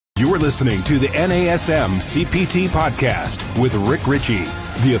You're listening to the NASM CPT Podcast with Rick Ritchie,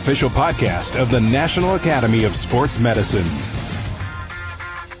 the official podcast of the National Academy of Sports Medicine.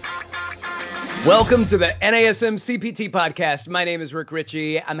 Welcome to the NASM CPT Podcast. My name is Rick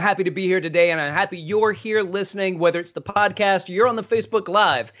Ritchie. I'm happy to be here today, and I'm happy you're here listening, whether it's the podcast, you're on the Facebook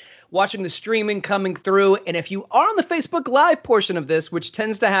Live, watching the streaming coming through. And if you are on the Facebook Live portion of this, which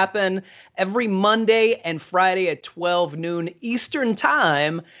tends to happen every Monday and Friday at 12 noon Eastern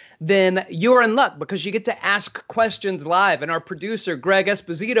Time, then you're in luck because you get to ask questions live. And our producer, Greg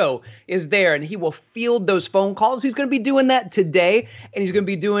Esposito, is there, and he will field those phone calls. He's going to be doing that today, and he's going to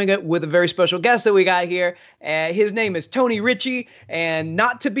be doing it with a very special guest that we got here. His name is Tony Ritchie, and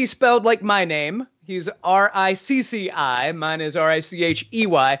not to be spelled like my name. He's R-I-C-C-I. Mine is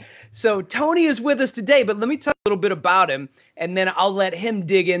R-I-C-H-E-Y. So Tony is with us today, but let me tell you a little bit about him, and then I'll let him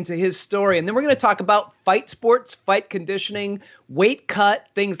dig into his story. And then we're going to talk about fight sports, fight conditioning, weight cut,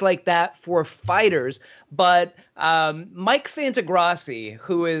 things like that for fighters. But Mike Fantagrassi,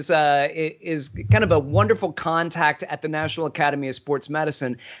 who is kind of a wonderful contact at the National Academy of Sports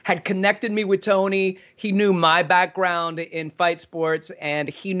Medicine, had connected me with Tony. He knew my background in fight sports, and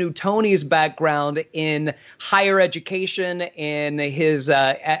he knew Tony's background in higher education, in his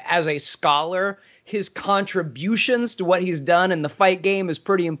as a scholar. His contributions to what he's done in the fight game is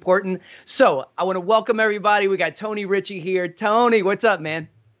pretty important. So I want to welcome everybody. We got Tony Ritchie here. Tony, what's up, man?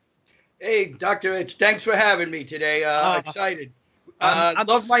 Hey, Dr. Rich, thanks for having me today. Excited. I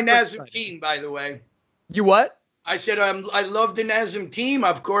love my NASM team, by the way. You what? I said I love the NASM team.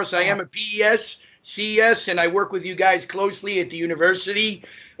 Of course, I am a PES, CES, and I work with you guys closely at the university.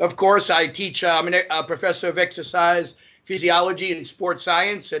 Of course, I teach. I'm a professor of exercise physiology and sports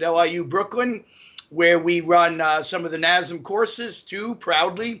science at LIU Brooklyn, where we run some of the NASM courses too,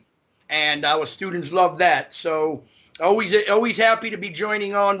 proudly, and our students love that. So always happy to be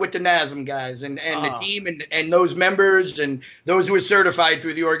joining on with the NASM guys and the team and those members and those who are certified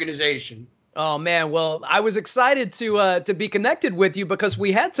through the organization. Oh man, well, I was excited to be connected with you because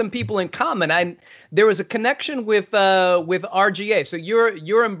we had some people in common. There was a connection with RGA. So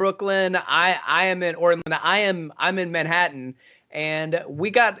you're in Brooklyn. I am in Orlando. I'm in Manhattan. And we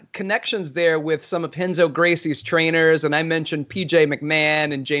got connections there with some of Renzo Gracie's trainers. And I mentioned PJ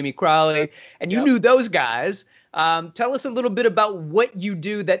McMahon and Jamie Crowley. And you knew those guys. Tell us a little bit about what you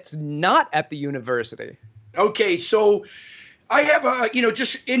do that's not at the university. Okay, so I have,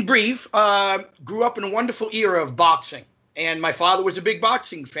 just in brief, grew up in a wonderful era of boxing. And my father was a big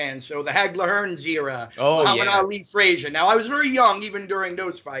boxing fan. So the Hagler Hearns era, Muhammad Ali, Frazier. Now, I was very young even during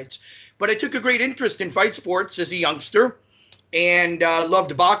those fights. But I took a great interest in fight sports as a youngster. And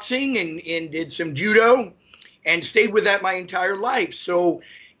loved boxing and did some judo and stayed with that my entire life. So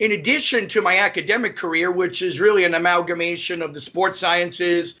in addition to my academic career, which is really an amalgamation of the sports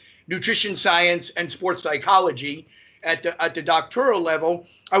sciences, nutrition science, and sports psychology at the doctoral level,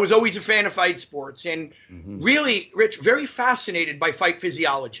 I was always a fan of fight sports and really, Rich, very fascinated by fight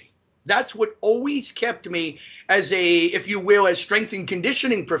physiology. That's what always kept me as if you will, as strength and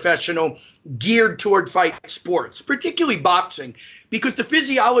conditioning professional geared toward fight sports, particularly boxing, because the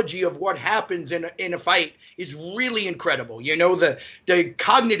physiology of what happens in a fight is really incredible. You know, the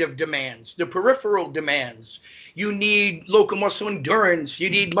cognitive demands, the peripheral demands. You need local muscle endurance. You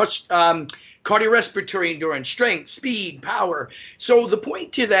need much cardiorespiratory endurance, strength, speed, power. So the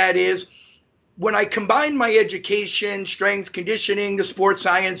point to that is, when I combined my education, strength, conditioning, the sports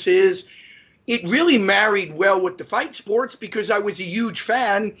sciences, it really married well with the fight sports because I was a huge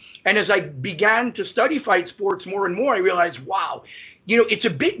fan. And as I began to study fight sports more and more, I realized, wow, it's a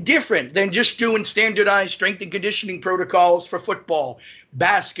bit different than just doing standardized strength and conditioning protocols for football,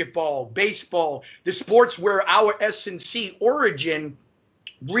 basketball, baseball, the sports where our S&C origin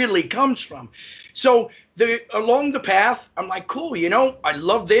really comes from. So along the path, I'm like, cool, I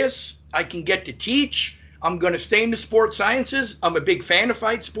love this. I can get to teach. I'm going to stay in the sports sciences. I'm a big fan of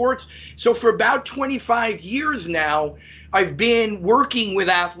fight sports. So for about 25 years now, I've been working with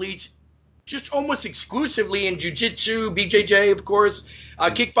athletes just almost exclusively in jiu-jitsu, BJJ, of course,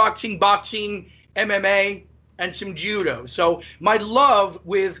 kickboxing, boxing, MMA, and some judo. So my love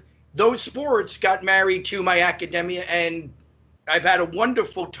with those sports got married to my academia, and I've had a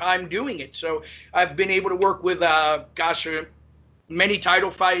wonderful time doing it. So I've been able to work with, many title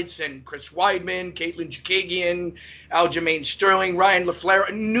fights, and Chris Weidman, Caitlin Chukagian, Aljamain Sterling, Ryan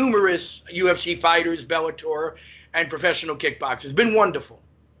LaFleur, numerous UFC fighters, Bellator, and professional kickboxers. It's been wonderful.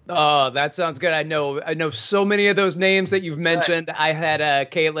 Oh, that sounds good. I know so many of those names that you've mentioned. I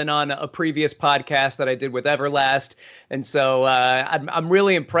had Caitlin on a previous podcast that I did with Everlast, and so I'm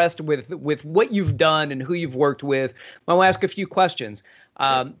really impressed with what you've done and who you've worked with. I want to ask a few questions.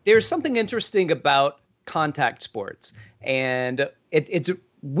 There's something interesting about contact sports, and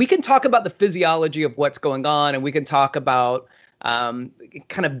we can talk about the physiology of what's going on, and we can talk about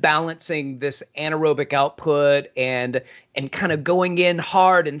kind of balancing this anaerobic output and kind of going in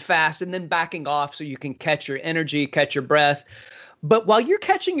hard and fast and then backing off so you can catch your energy, catch your breath. But while you're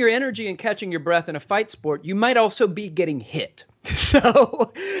catching your energy and catching your breath in a fight sport, you might also be getting hit.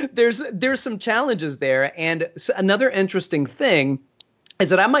 So there's some challenges there. And another interesting thing is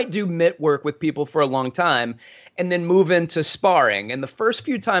that I might do mitt work with people for a long time and then move into sparring. And the first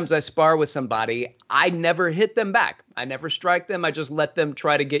few times I spar with somebody, I never hit them back. I never strike them. I just let them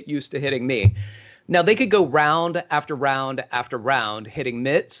try to get used to hitting me. Now, they could go round after round after round hitting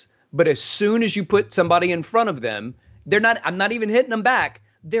mitts, but as soon as you put somebody in front of them, I'm not even hitting them back.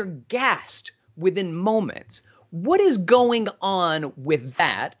 They're gassed within moments. What is going on with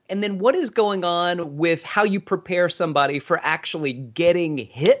that? And then what is going on with how you prepare somebody for actually getting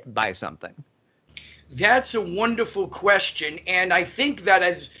hit by something? That's a wonderful question. And I think that,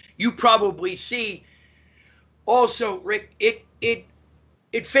 as you probably see, also, Rick,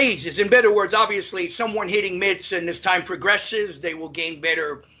 it phases. In better words, obviously, someone hitting mitts, and as time progresses, they will gain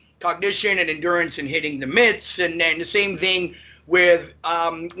better cognition and endurance in hitting the mitts. And then the same thing with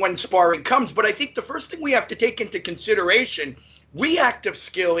when sparring comes. But I think the first thing we have to take into consideration, reactive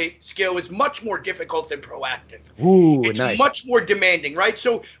skill is much more difficult than proactive. Ooh, it's nice. much more demanding, right?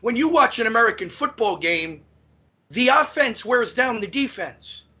 So when you watch an American football game, the offense wears down the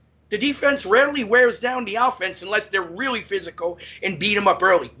defense. The defense rarely wears down the offense unless they're really physical and beat them up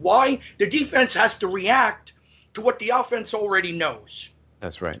early. Why? The defense has to react to what the offense already knows.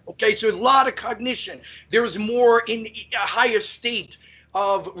 That's right. Okay, so a lot of cognition. There's more in a higher state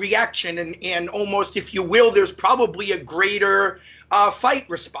of reaction, and almost, if you will, there's probably a greater fight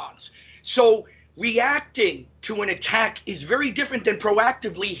response. So reacting to an attack is very different than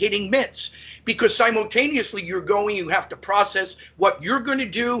proactively hitting mitts, because simultaneously you have to process what you're going to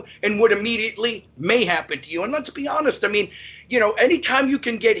do and what immediately may happen to you. And let's be honest, I mean, anytime you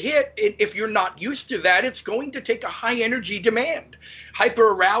can get hit, if you're not used to that, it's going to take a high energy demand.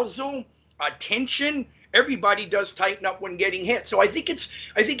 Hyperarousal, tension, everybody does tighten up when getting hit. So I think it's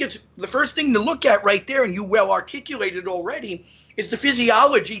the first thing to look at right there, and you well articulated already, is the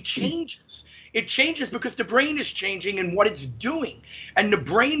physiology changes. It changes because the brain is changing and what it's doing. And the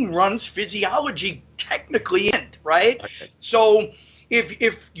brain runs physiology technically in, right? Okay. So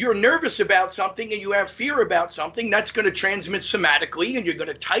if you're nervous about something and you have fear about something, that's going to transmit somatically, and you're going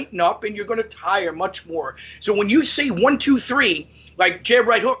to tighten up and you're going to tire much more. So when you say 1, 2, 3, like jab,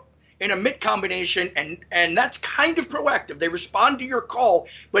 right hook in a mitt combination, and that's kind of proactive. They respond to your call,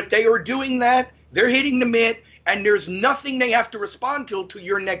 but they are doing that. They're hitting the mitt, and there's nothing they have to respond to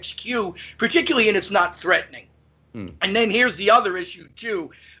your next cue, particularly, and it's not threatening. And then here's the other issue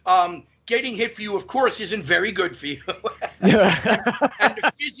too. Getting hit for you, of course, isn't very good for you. And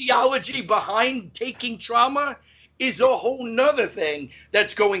the physiology behind taking trauma is a whole nother thing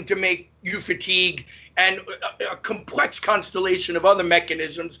that's going to make you fatigue, and a complex constellation of other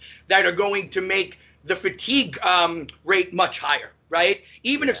mechanisms that are going to make the fatigue rate much higher, right?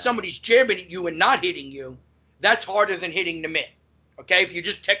 Even if somebody's jabbing at you and not hitting you, that's harder than hitting the mitt, okay? If you're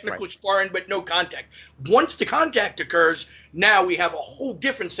just technical sparring but no contact. Once the contact occurs, now we have a whole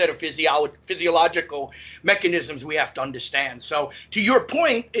different set of physiological mechanisms we have to understand. So to your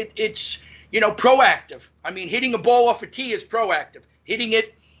point, it's proactive. I mean, hitting a ball off a tee is proactive. Hitting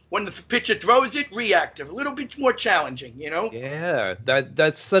it when the pitcher throws it, reactive. A little bit more challenging, Yeah,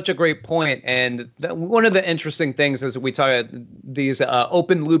 that's such a great point. And one of the interesting things is we talk about these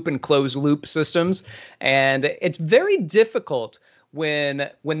open loop and closed loop systems. And it's very difficult when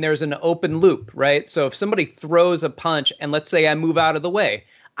there's an open loop, right? So if somebody throws a punch and let's say I move out of the way,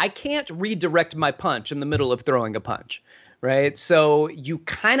 I can't redirect my punch in the middle of throwing a punch. Right. So you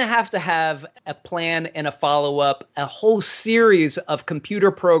kind of have to have a plan and a follow up, a whole series of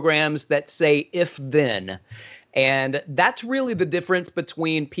computer programs that say if then. And that's really the difference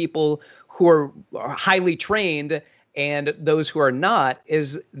between people who are highly trained and those who are not,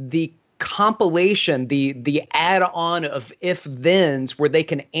 is the compilation, the add-on of if thens, where they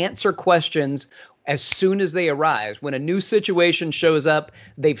can answer questions as soon as they arise. When a new situation shows up,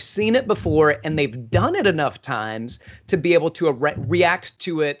 they've seen it before and they've done it enough times to be able to react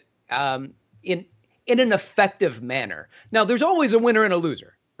to it in an effective manner. Now, there's always a winner and a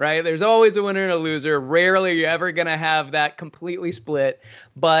loser, right? There's always a winner and a loser. Rarely you're ever going to have that completely split.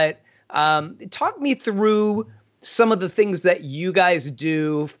 But talk me through some of the things that you guys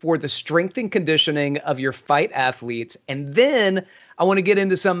do for the strength and conditioning of your fight athletes. And then I want to get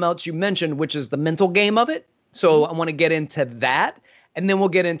into something else you mentioned, which is the mental game of it. So I want to get into that. and then we'll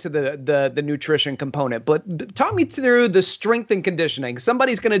get into the nutrition component. But talk me through the strength and conditioning.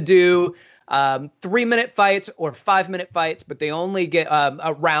 Somebody's going to do 3-minute fights or 5-minute fights, but they only get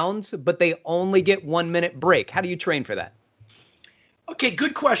rounds, but they only get 1-minute break. How do you train for that? Okay,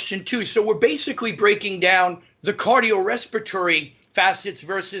 good question too. So we're basically breaking down the cardiorespiratory facets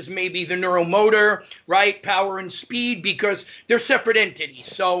versus maybe the neuromotor, right? Power and speed, because they're separate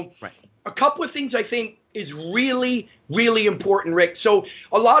entities. So a couple of things I think is really, really important, Rick. So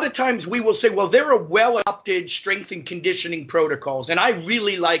a lot of times we will say, well, there are well-adopted strength and conditioning protocols. And I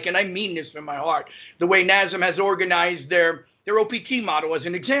really like, and I mean this from my heart, the way NASM has organized their OPT model as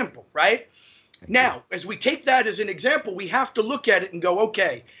an example, right? Now, as we take that as an example, we have to look at it and go,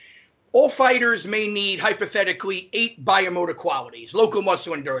 okay, all fighters may need, hypothetically, 8 biomotor qualities: local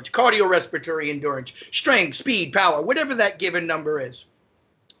muscle endurance, cardiorespiratory endurance, strength, speed, power, whatever that given number is.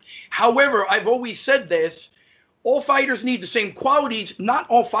 However, I've always said this, all fighters need the same qualities. Not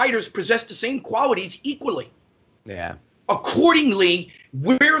all fighters possess the same qualities equally. Yeah. Accordingly,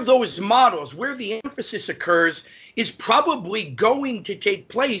 where those models, where the emphasis occurs, is probably going to take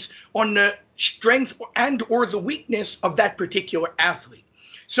place on the strength and or the weakness of that particular athlete.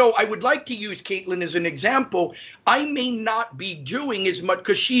 So I would like to use Caitlin as an example. I may not be doing as much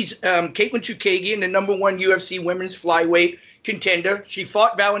because she's Caitlin Chukagian, the #1 UFC women's flyweight contender. She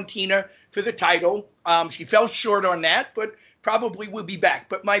fought Valentina for the title. She fell short on that, but probably will be back.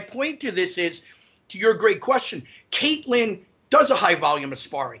 But my point to this is, to your great question, Caitlin does a high volume of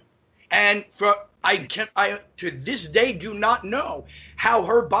sparring. And I to this day do not know how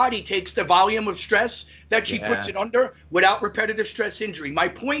her body takes the volume of stress that she puts it under without repetitive stress injury. My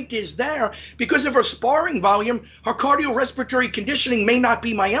point is there, because of her sparring volume, her cardiorespiratory conditioning may not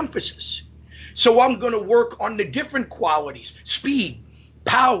be my emphasis. So I'm going to work on the different qualities: speed,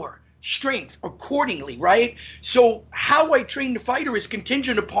 power, strength, accordingly, right? So how I train the fighter is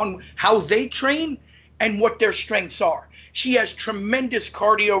contingent upon how they train and what their strengths are. She has tremendous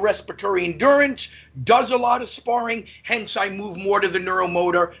cardiorespiratory endurance, does a lot of sparring, hence I move more to the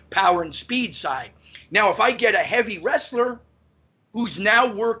neuromotor, power, and speed side. Now, if I get a heavy wrestler who's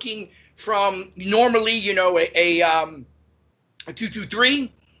now working from normally, a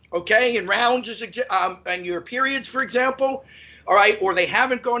 2-2-3, okay, in rounds, and your periods, for example, all right, or they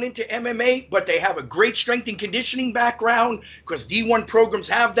haven't gone into MMA, but they have a great strength and conditioning background, because D1 programs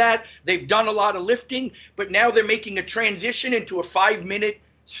have that. They've done a lot of lifting, but now they're making a transition into a 5-minute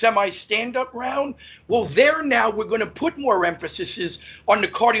semi-stand-up round. Well, there now we're going to put more emphasis on the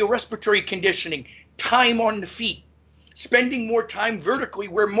cardiorespiratory conditioning, time on the feet, spending more time vertically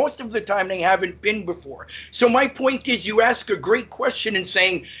where most of the time they haven't been before. So my point is, you ask a great question and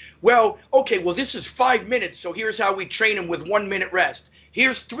saying, well, okay, well, this is 5 minutes, so here's how we train him with 1 minute rest.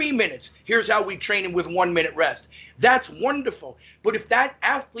 Here's 3 minutes. Here's how we train him with 1 minute rest. That's wonderful. But if that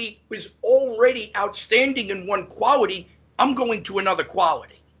athlete is already outstanding in one quality, I'm going to another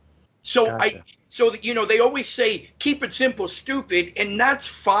quality. So gotcha. They always say, keep it simple, stupid, and that's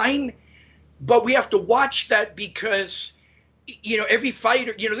fine. But we have to watch that because, every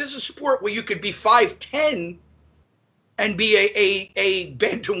fighter, this is a sport where you could be 5'10" and be a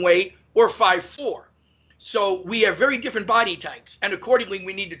bantamweight, or 5'4". So we have very different body types, and accordingly,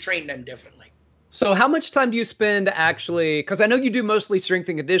 we need to train them differently. So how much time do you spend actually, because I know you do mostly strength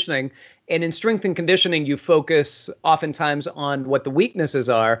and conditioning, and in strength and conditioning, you focus oftentimes on what the weaknesses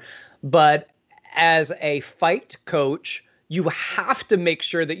are, but as a fight coach, you have to make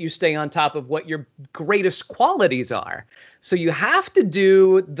sure that you stay on top of what your greatest qualities are. So you have to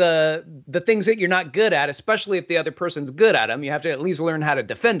do the things that you're not good at, especially if the other person's good at them. You have to at least learn how to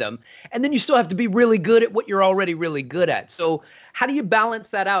defend them. And then you still have to be really good at what you're already really good at. So how do you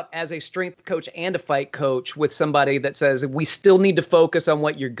balance that out as a strength coach and a fight coach with somebody that says, we still need to focus on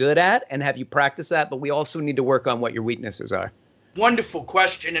what you're good at and have you practice that, but we also need to work on what your weaknesses are? Wonderful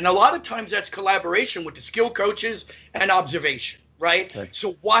question. And a lot of times that's collaboration with the skill coaches and observation, right?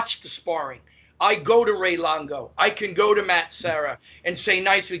 So watch the sparring. I go to Ray Longo. I can go to Matt Serra and say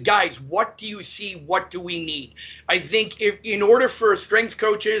nicely, guys, what do you see? What do we need? I think in order for strength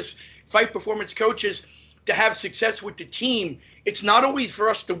coaches, fight performance coaches to have success with the team, it's not always for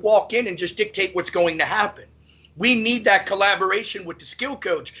us to walk in and just dictate what's going to happen. We need that collaboration with the skill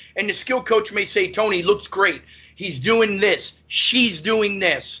coach. And the skill coach may say, Tony, looks great. He's doing this. She's doing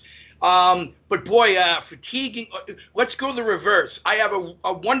this. But boy, fatiguing. Let's go the reverse. I have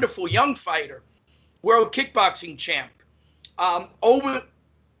a wonderful young fighter, world kickboxing champ,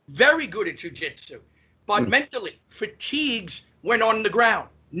 very good at jiu-jitsu, but mentally fatigues when on the ground,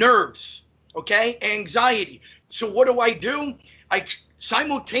 nerves, okay, anxiety. So what do?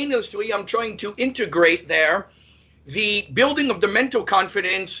 Simultaneously, I'm trying to integrate there the building of the mental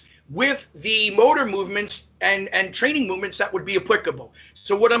confidence with the motor movements and training movements that would be applicable.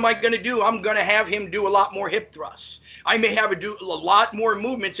 So what am I going to do? I'm going to have him do a lot more hip thrusts. I may have him do a lot more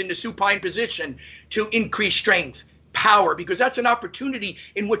movements in the supine position to increase strength, power, because that's an opportunity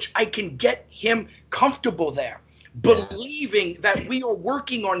in which I can get him comfortable there, believing that we are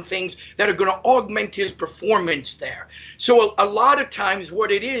working on things that are going to augment his performance there. So a lot of times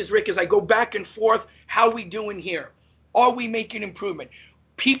what it is, Rick, is I go back and forth. How are we doing here? Are we making improvement?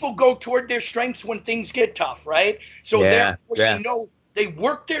 People go toward their strengths when things get tough, right? So therefore, you know, they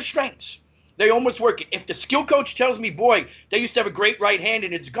work their strengths. They almost work it. If the skill coach tells me, boy, they used to have a great right hand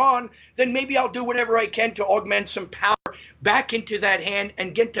and it's gone, then maybe I'll do whatever I can to augment some power back into that hand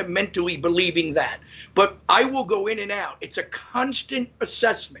and get to mentally believing that. But I will go in and out. It's a constant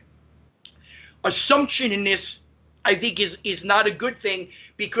assessment. Assumption in this, I think, is not a good thing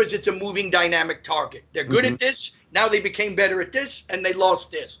because it's a moving dynamic target. They're good at this. Now they became better at this and they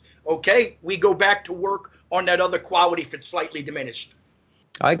lost this. Okay, we go back to work on that other quality if it's slightly diminished.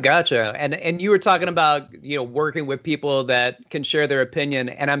 I gotcha. And you were talking about, you know, working with people that can share their opinion.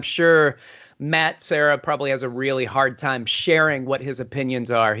 And I'm sure Matt Serra probably has a really hard time sharing what his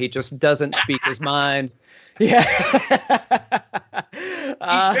opinions are. He just doesn't speak his mind. Yeah.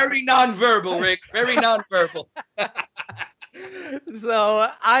 He's very nonverbal, Rick. Very nonverbal. So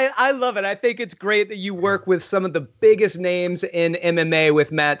I love it. I think it's great that you work with some of the biggest names in MMA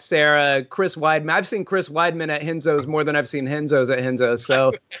with Matt Serra, Chris Weidman. I've seen Chris Weidman at Henzo's more than I've seen Henzo's at Henzo's.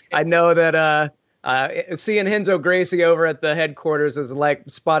 So I know that seeing Henzo Gracie over at the headquarters is like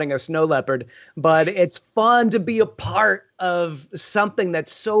spotting a snow leopard. But it's fun to be a part of something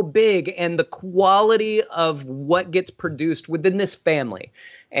that's so big and the quality of what gets produced within this family.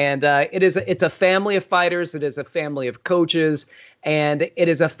 And it's a family of fighters. It is a family of coaches. And it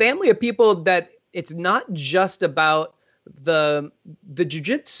is a family of people that it's not just about the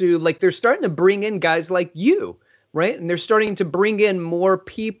jiu-jitsu. Like, they're starting to bring in guys like you, right? And they're starting to bring in more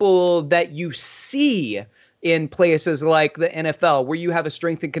people that you see in places like the NFL, where you have a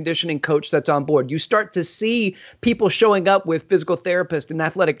strength and conditioning coach that's on board. You start to see people showing up with physical therapists and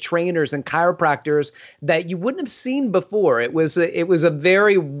athletic trainers and chiropractors that you wouldn't have seen before. It was a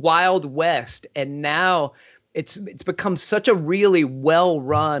very wild west, and now it's become such a really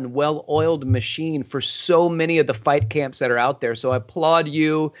well-run, well-oiled machine for so many of the fight camps that are out there. So I applaud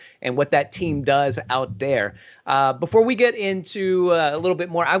you and what that team does out there. Before we get into a little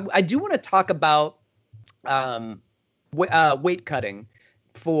bit more, I do want to talk about weight cutting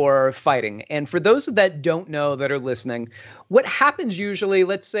for fighting. And for those that don't know, that are listening, what happens usually,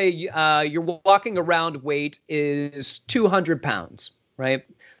 let's say you're walking around, weight is 200 pounds, right?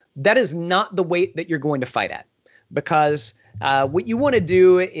 That is not the weight that you're going to fight at, because what you want to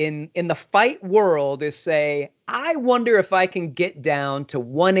do in the fight world is say, I wonder if I can get down to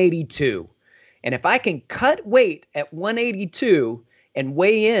 182. And if I can cut weight at 182 and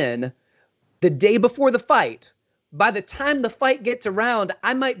weigh in the day before the fight, by the time the fight gets around,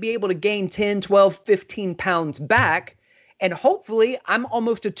 I might be able to gain 10, 12, 15 pounds back. And hopefully I'm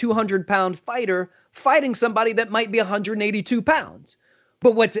almost a 200-pound fighter fighting somebody that might be 182 pounds.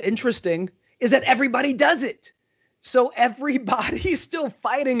 But what's interesting is that everybody does it. So everybody's still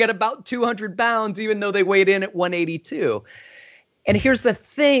fighting at about 200 pounds, even though they weighed in at 182. And here's the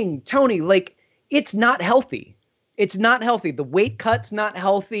thing, Tony, like, it's not healthy. It's not healthy. The weight cut's not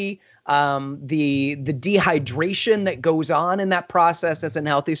healthy. The dehydration that goes on in that process isn't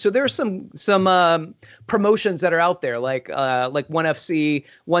healthy. So there's some promotions that are out there, like ONE FC,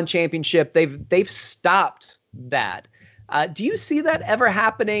 ONE Championship. They've stopped that. Do you see that ever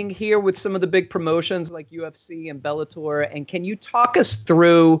happening here with some of the big promotions like UFC and Bellator? And can you talk us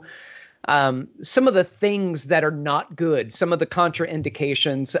through some of the things that are not good, some of the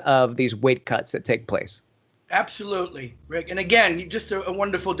contraindications of these weight cuts that take place? Absolutely, Rick. And again, just a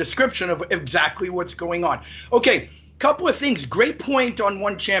wonderful description of exactly what's going on. Okay, couple of things. Great point on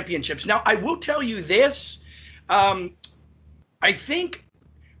ONE Championships. Now, I will tell you this. I think,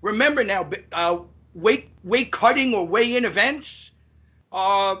 remember now, weight cutting or weigh-in events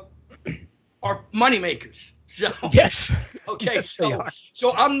are moneymakers. So, yes. Okay. Yes,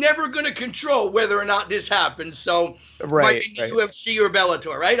 so I'm never going to control whether or not this happens. So right. UFC or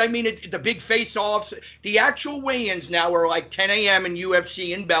Bellator, right? I mean, the big face-offs, the actual weigh-ins now are like 10 a.m. in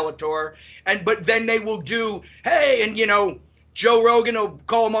UFC and Bellator, but then they will do, hey, and Joe Rogan will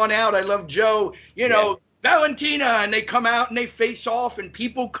call them on out. I love Joe. Valentina, and they come out and they face off, and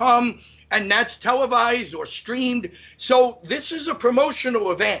people come, and that's televised or streamed. So this is a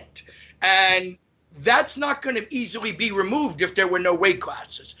promotional event, and that's not going to easily be removed if there were no weight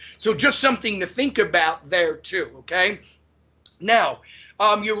classes. So just something to think about there too, okay? Now,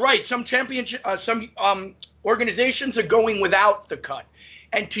 you're right. Some organizations are going without the cut.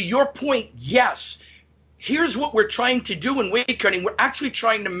 And to your point, yes, here's what we're trying to do in weight cutting. We're actually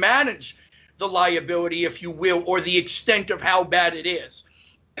trying to manage the liability, if you will, or the extent of how bad it is.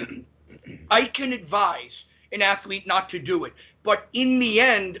 I can advise an athlete not to do it, but in the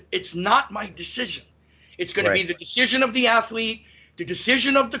end, it's not my decision. It's going to be the decision of the athlete, the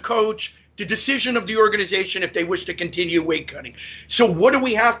decision of the coach, the decision of the organization if they wish to continue weight cutting. So what do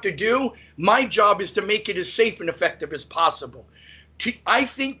we have to do? My job is to make it as safe and effective as possible. I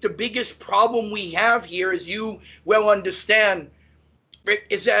think the biggest problem we have here, as you well understand, Rick,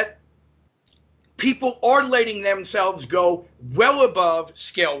 is that people are letting themselves go well above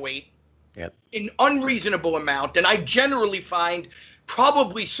scale weight. Yep. An unreasonable amount. And I generally find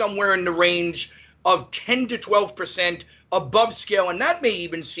probably somewhere in the range of 10 to 12% above scale. And that may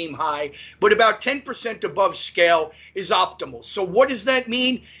even seem high, but about 10% above scale is optimal. So what does that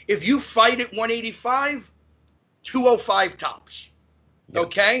mean? If you fight at 185, 205 tops. Yep.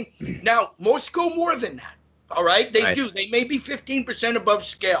 Okay? Now, most go more than that. All right? They do. They may be 15% above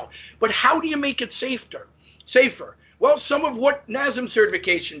scale. But how do you make it safer? Well, some of what NASM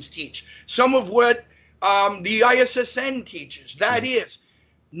certifications teach, some of what the ISSN teaches, that is,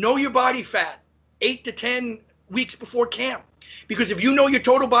 know your body fat 8 to 10 weeks before camp. Because if you know your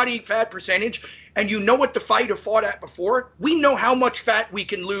total body fat percentage and you know what the fighter fought at before, we know how much fat we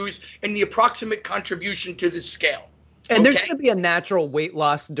can lose and the approximate contribution to the scale. And there's going to be a natural weight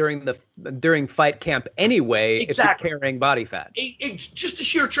loss during fight camp anyway. Exactly. If you're carrying body fat. It's just the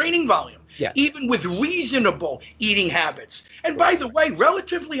sheer training volume. Yeah. Even with reasonable eating habits. And by the way,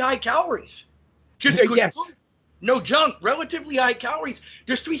 relatively high calories. Just good food. No junk, relatively high calories.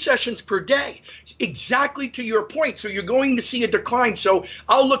 There's 3 sessions per day. Exactly to your point. So you're going to see a decline. So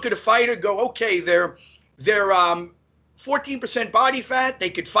I'll look at a fighter, go, okay, they're 14% body fat. They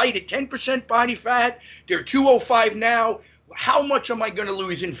could fight at 10% body fat. They're 205 now. How much am I going to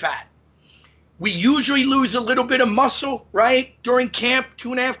lose in fat? We usually lose a little bit of muscle, right, during camp,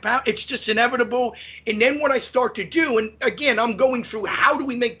 2.5 pounds. It's just inevitable. And then what I start to do, and again, I'm going through how do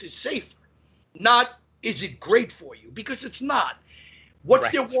we make this safer? Not is it great for you? Because it's not.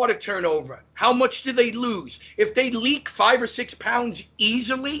 What's their water turnover? How much do they lose? If they leak 5 or 6 pounds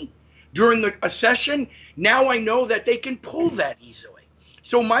easily during a session, now I know that they can pull that easily.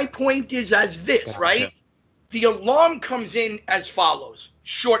 So my point is as this, right? Yeah. The alarm comes in as follows.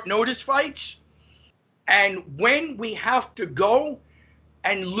 Short notice fights. And when we have to go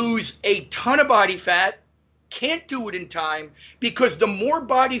and lose a ton of body fat, can't do it in time because the more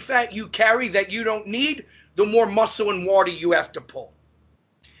body fat you carry that you don't need, the more muscle and water you have to pull.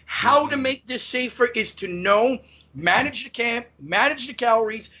 How to make this safer is to know, manage the camp, manage the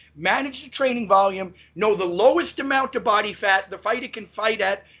calories, manage the training volume, know the lowest amount of body fat the fighter can fight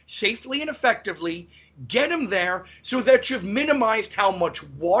at safely and effectively, get them there so that you've minimized how much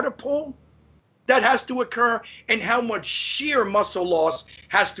water pull that has to occur and how much sheer muscle loss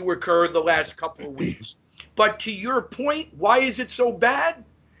has to occur the last couple of weeks. But to your point, why is it so bad?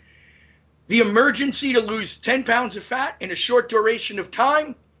 The emergency to lose 10 pounds of fat in a short duration of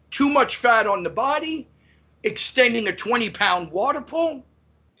time, too much fat on the body, extending a 20-pound water pull,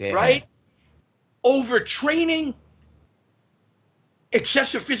 right? Overtraining,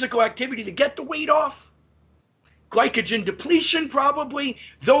 excessive physical activity to get the weight off, glycogen depletion probably.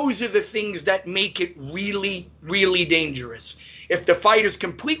 Those are the things that make it really, really dangerous. If the fighter's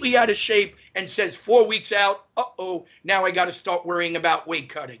completely out of shape and says 4 weeks out, now I got to start worrying about weight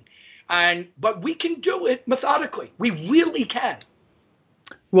cutting. But we can do it methodically. We really can.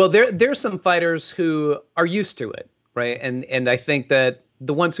 Well, there's some fighters who are used to it, right? And I think that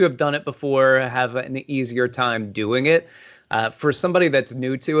the ones who have done it before have an easier time doing it. For somebody that's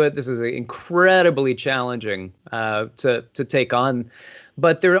new to it, this is incredibly challenging to take on.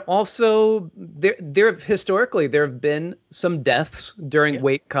 But there historically have been some deaths during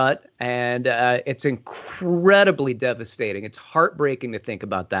weight cut, and it's incredibly devastating. It's heartbreaking to think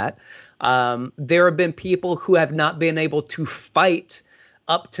about that. There have been people who have not been able to fight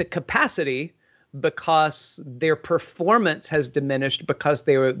up to capacity because their performance has diminished because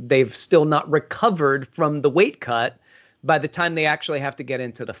they've still not recovered from the weight cut by the time they actually have to get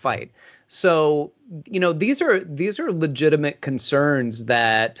into the fight. So, these are legitimate concerns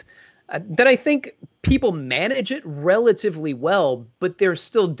that that I think people manage it relatively well, but there's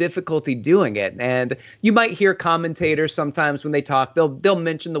still difficulty doing it. And you might hear commentators sometimes when they talk, they'll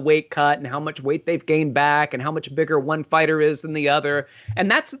mention the weight cut and how much weight they've gained back and how much bigger one fighter is than the other. And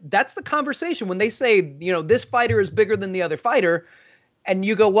that's the conversation when they say, this fighter is bigger than the other fighter. And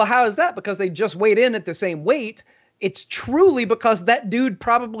you go, well, how is that? Because they just weighed in at the same weight. It's truly because that dude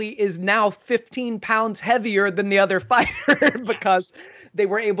probably is now 15 pounds heavier than the other fighter because they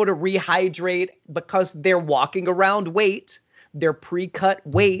were able to rehydrate, because they're walking around weight. Their pre-cut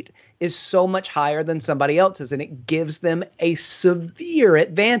weight is so much higher than somebody else's, and it gives them a severe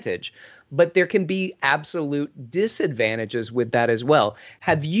advantage. But there can be absolute disadvantages with that as well.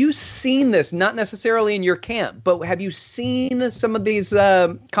 Have you seen this, not necessarily in your camp, but have you seen some of these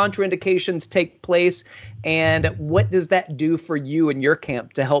contraindications take place? And what does that do for you and your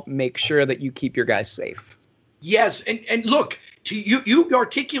camp to help make sure that you keep your guys safe? Yes. And look, you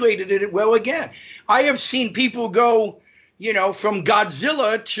articulated it well again. I have seen people go, from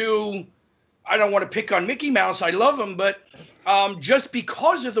Godzilla to, I don't want to pick on Mickey Mouse. I love him, but just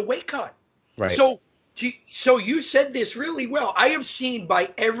because of the weight cut. Right. So you said this really well. I have seen by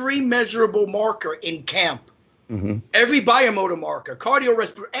every measurable marker in camp, every biomotor marker,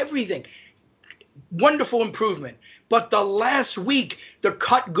 cardiorespiratory, everything, wonderful improvement. But the last week, the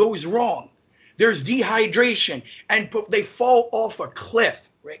cut goes wrong. There's dehydration, and they fall off a cliff.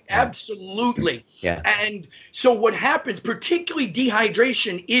 Right? Yeah. Absolutely. Yeah. And so what happens, particularly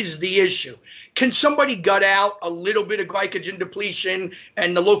dehydration, is the issue. Can somebody gut out a little bit of glycogen depletion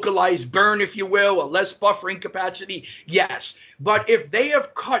and the localized burn, if you will, a less buffering capacity? Yes. But if they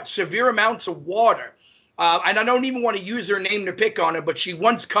have cut severe amounts of water, and I don't even want to use her name to pick on her, but she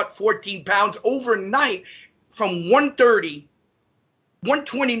once cut 14 pounds overnight from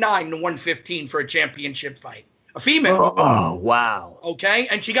 129 to 115 for a championship fight. A female. Oh, wow. Okay.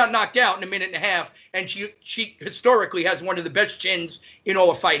 And she got knocked out in a minute and a half. And she historically has one of the best chins in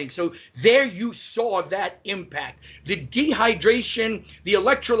all of fighting. So there you saw that impact. The dehydration, the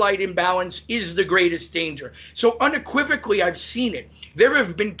electrolyte imbalance is the greatest danger. So unequivocally, I've seen it. There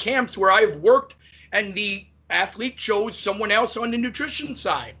have been camps where I've worked and the athlete chose someone else on the nutrition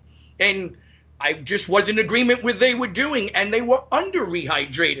side. And I just was in agreement with what they were doing. And they were under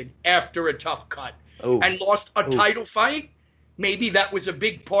rehydrated after a tough cut. And lost a title fight. Maybe that was a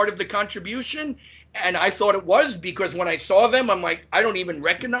big part of the contribution. And I thought it was, because when I saw them, I'm like, I don't even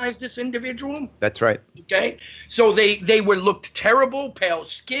recognize this individual. That's right. Okay. So they were looked terrible, pale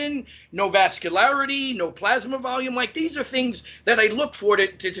skin, no vascularity, no plasma volume. Like, these are things that I look for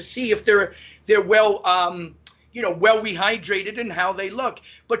to see if they're well, well rehydrated and how they look.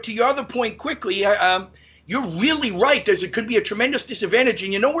 But to your other point quickly, you're really right. It could be a tremendous disadvantage.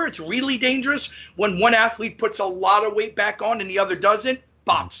 And you know where it's really dangerous? When one athlete puts a lot of weight back on and the other doesn't?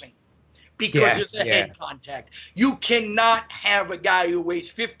 Boxing. Because it's a head contact. You cannot have a guy who weighs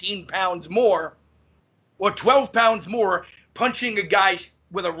 15 pounds more or 12 pounds more punching a guy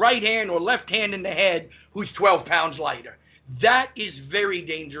with a right hand or left hand in the head who's 12 pounds lighter. That is very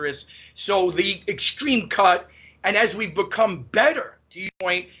dangerous. So the extreme cut, and as we've become better, to your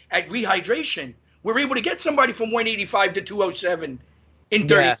point, at rehydration, we're able to get somebody from 185 to 207 in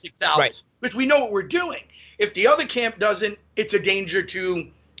 36 hours. Right. Because we know what we're doing. If the other camp doesn't, it's a danger to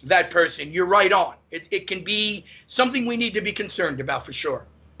that person. You're right on. It can be something we need to be concerned about for sure.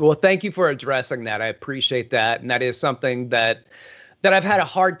 Well, thank you for addressing that. I appreciate that. And that is something that I've had a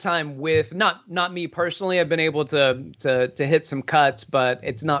hard time with. Not me personally. I've been able to hit some cuts, but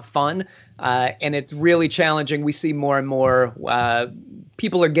it's not fun. And it's really challenging. We see more and more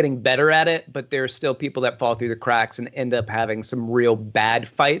people are getting better at it, but there are still people that fall through the cracks and end up having some real bad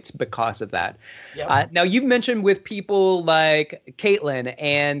fights because of that. Yep. Now, you've mentioned with people like Caitlin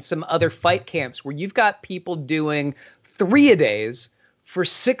and some other fight camps where you've got people doing 3-a-days for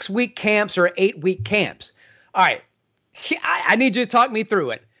 6-week camps or 8-week camps. All right. I need you to talk me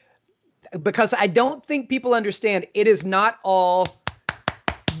through it, because I don't think people understand it is not all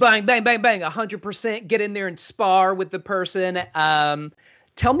bang, bang, bang, bang, 100% get in there and spar with the person.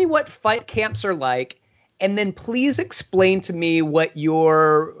 Tell me what fight camps are like, and then please explain to me what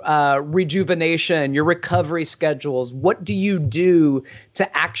your rejuvenation, your recovery schedules, what do you do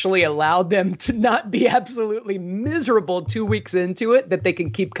to actually allow them to not be absolutely miserable 2 weeks into it, that they can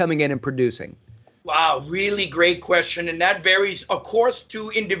keep coming in and producing? Wow, really great question. And that varies, of course, to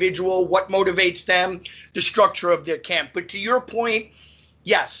individual, what motivates them, the structure of their camp. But to your point,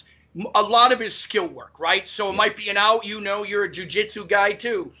 yes, a lot of it is skill work, right? So it might be an hour, you're a jiu-jitsu guy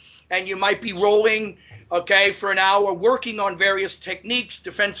too, and you might be rolling, for an hour, working on various techniques,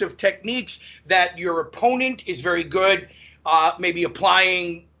 defensive techniques that your opponent is very good, maybe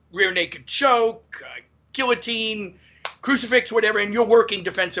applying rear naked choke, guillotine, crucifix, whatever, and you're working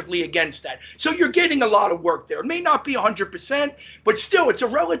defensively against that. So you're getting a lot of work there. It may not be 100%, but still, it's a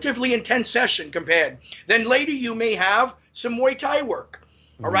relatively intense session compared. Then later you may have some Muay Thai work,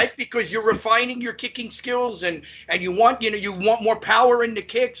 all right, because you're refining your kicking skills and you want, you want more power in the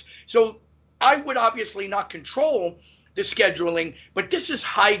kicks. So I would obviously not control the scheduling, but this is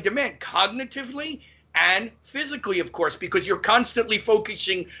high demand cognitively and physically, of course, because you're constantly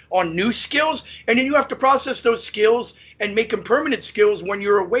focusing on new skills, and then you have to process those skills and make them permanent skills when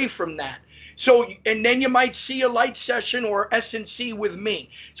you're away from that. So, and then you might see a light session or S&C with me.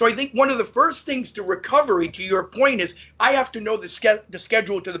 So I think one of the first things to recovery, to your point, is I have to know the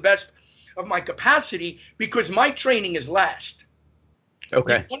schedule to the best of my capacity, because my training is last.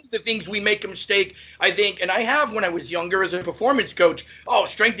 Okay. One of the things we make a mistake, I think, and I have when I was younger as a performance coach,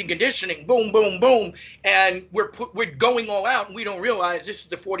 strength and conditioning, boom, boom, boom, and we're going all out, and we don't realize this is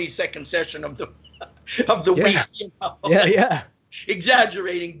the 42nd session of the week. You know? Yeah.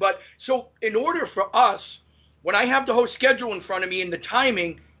 Exaggerating, but so in order for us, when I have the whole schedule in front of me and the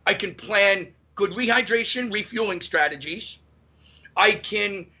timing, I can plan good rehydration, refueling strategies. I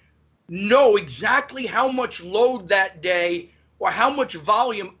can know exactly how much load that day or how much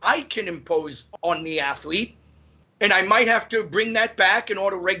volume I can impose on the athlete. And I might have to bring that back and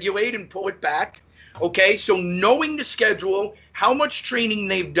auto-regulate and pull it back. Okay, so knowing the schedule, how much training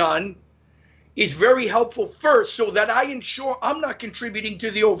they've done is very helpful first, so that I ensure I'm not contributing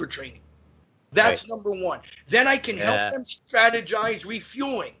to the overtraining. That's right. Number one. Then I can help them strategize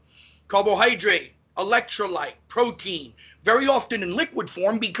refueling, carbohydrate, electrolyte, protein, very often in liquid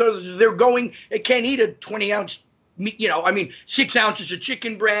form, because they can't eat a 20-ounce 6 ounces of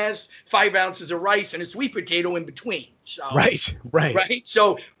chicken breast, 5 ounces of rice, and a sweet potato in between. So, right.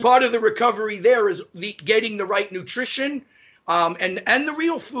 So part of the recovery there is getting the right nutrition, and the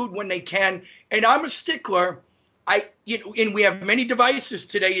real food when they can. And I'm a stickler. And we have many devices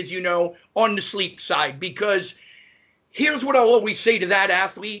today, as you know, on the sleep side, because here's what I'll always say to that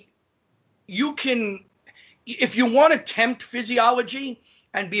athlete. You can, if you want to tempt physiology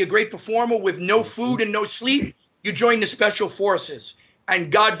and be a great performer with no food and no sleep, you join the special forces,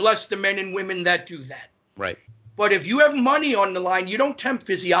 and God bless the men and women that do that. Right. But if you have money on the line, you don't tempt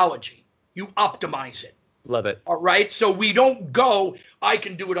physiology. You optimize it. Love it. All right. So we don't go, I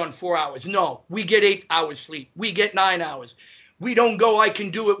can do it on 4 hours. No, we get 8 hours sleep. We get 9 hours. We don't go, I can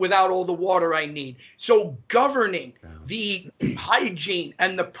do it without all the water I need. So governing the hygiene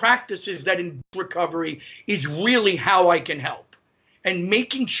and the practices that in recovery is really how I can help. And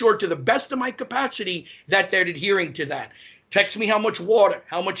making sure to the best of my capacity that they're adhering to that. Text me how much water,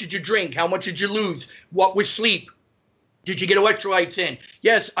 how much did you drink, how much did you lose, what was sleep, did you get electrolytes in?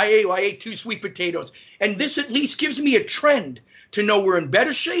 Yes, I ate 2 sweet potatoes. And this at least gives me a trend to know we're in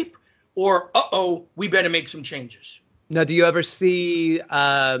better shape, or we better make some changes. Now, do you ever see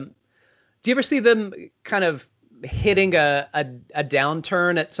them kind of hitting a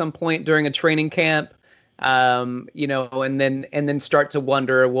downturn at some point during a training camp? And then start to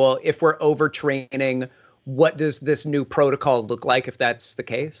wonder, well, if we're overtraining, what does this new protocol look like if that's the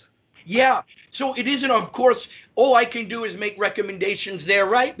case? Yeah. So it isn't, of course, all I can do is make recommendations there,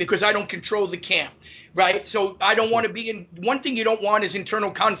 right? Because I don't control the camp, right? So I don't want to be in, one thing you don't want is internal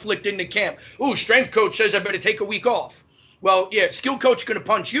conflict in the camp. Ooh, strength coach says I better take a week off. Well, yeah, skill coach is going to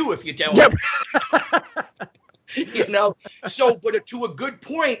punch you if you tell him. So, but to a good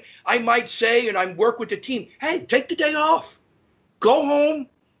point, I might say, and I work with the team, hey, take the day off. Go home,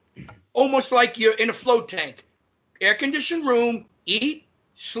 almost like you're in a float tank. Air-conditioned room, eat,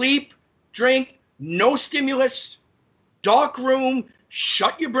 sleep, drink, no stimulus, dark room,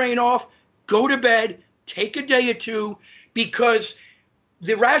 shut your brain off, go to bed, take a day or two, because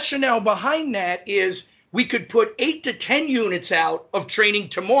the rationale behind that is we could put 8 to 10 units out of training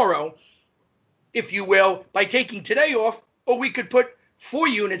tomorrow, if you will, by taking today off, or we could put 4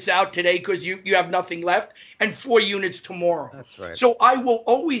 units out today because you have nothing left, and 4 units tomorrow. That's right. So I will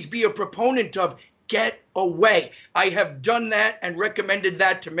always be a proponent of get away. I have done that and recommended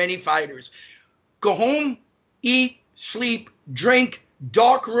that to many fighters. Go home, eat, sleep, drink,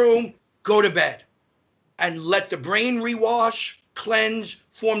 dark room, go to bed, and let the brain rewash, cleanse,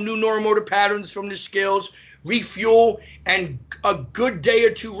 form new neuromotor patterns from the skills, refuel, and a good day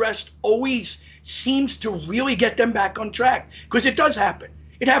or two rest always seems to really get them back on track, because it does happen.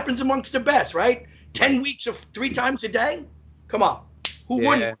 It happens amongst the best, right? 10 weeks of 3 times a day? Come on. Who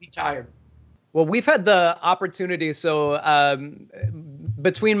wouldn't be tired? Well, we've had the opportunity. So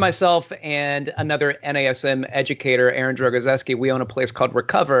between myself and another NASM educator, Aaron Drogozeski, we own a place called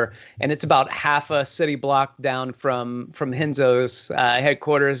Recover, and it's about half a city block down from Henzo's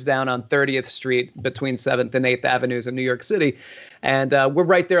headquarters down on 30th Street between 7th and 8th Avenues in New York City. And we're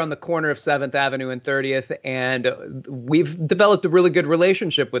right there on the corner of 7th Avenue and 30th, and we've developed a really good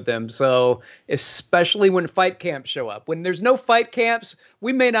relationship with them. So especially when fight camps show up. When there's no fight camps,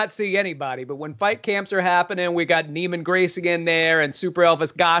 we may not see anybody, but when fight camps are happening, we got Neiman Gracie in there and Super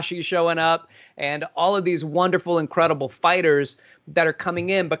Elvis Gashi showing up and all of these wonderful, incredible fighters that are coming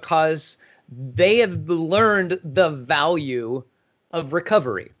in because they have learned the value of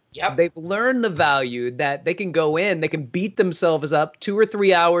recovery. Yep. They've learned the value that they can go in, they can beat themselves up 2 or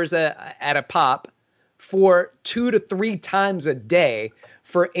 3 hours at a pop for 2 to 3 times a day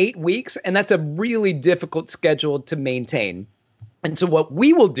for 8 weeks. And that's a really difficult schedule to maintain. And so what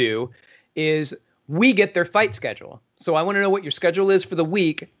we will do is we get their fight schedule. So I want to know what your schedule is for the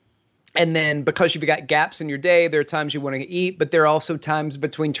week. And then because you've got gaps in your day, there are times you want to eat, but there are also times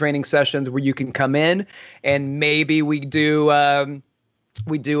between training sessions where you can come in and maybe we do a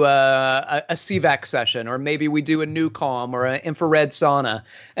CVAC session, or maybe we do a new calm or an infrared sauna.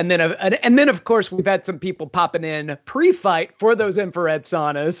 And then of course, we've had some people popping in pre-fight for those infrared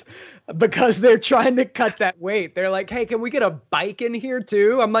saunas because they're trying to cut that weight. They're like, hey, can we get a bike in here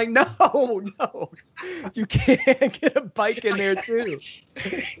too? I'm like, no, you can't get a bike in there too.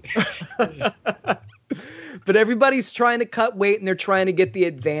 But everybody's trying to cut weight and they're trying to get the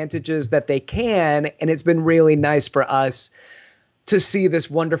advantages that they can. And it's been really nice for us to see this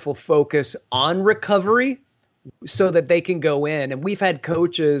wonderful focus on recovery so that they can go in. And we've had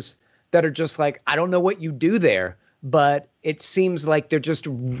coaches that are just like, I don't know what you do there, but it seems like they're just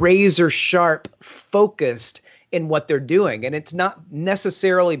razor sharp focused in what they're doing. And it's not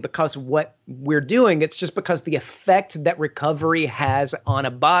necessarily because what we're doing, it's just because the effect that recovery has on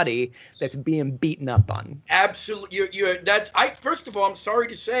a body that's being beaten up on. Absolutely. First of all, I'm sorry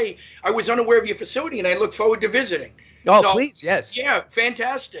to say I was unaware of your facility and I look forward to visiting. Oh, so, please, yes. Yeah,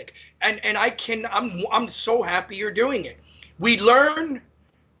 fantastic. And I'm so happy you're doing it. We learn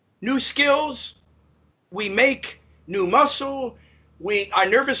new skills, we make new muscle, our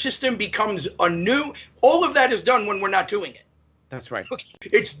nervous system becomes anew. All of that is done when we're not doing it. That's right.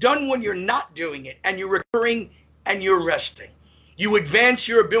 It's done when you're not doing it and you're recovering and you're resting. You advance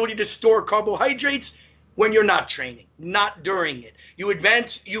your ability to store carbohydrates when you're not training, not during it.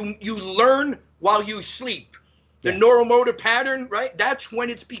 You learn while you sleep. The neuromotor pattern, right? That's when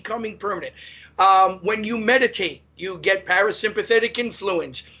it's becoming permanent. When you meditate, you get parasympathetic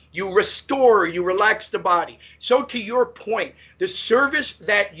influence. You restore, you relax the body. So to your point, the service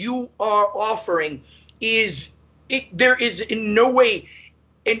that you are offering there is in no way,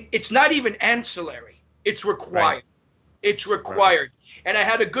 and it's not even ancillary. It's required. Right. It's required. Right. And I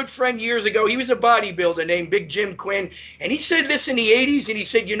had a good friend years ago. He was a bodybuilder named Big Jim Quinn. And he said this in the 80s. And he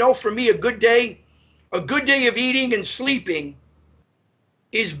said, for me, a good day of eating and sleeping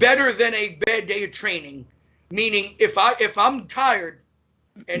is better than a bad day of training. Meaning, if I'm tired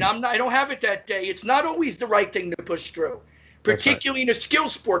and I don't have it that day, it's not always the right thing to push through, particularly in a skill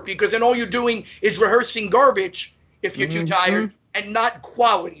sport, because then all you're doing is rehearsing garbage if you're too tired and not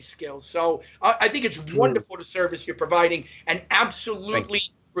quality skills. So I think it's wonderful the service you're providing and absolutely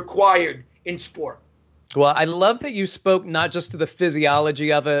required in sport. Well, I love that you spoke not just to the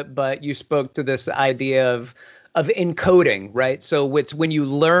physiology of it, but you spoke to this idea of encoding, right? So it's when you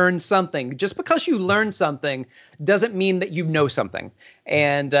learn something, just because you learn something doesn't mean that you know something.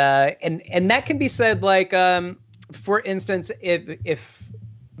 And that can be said like, for instance, if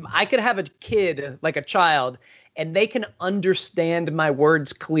I could have a kid, like a child, and they can understand my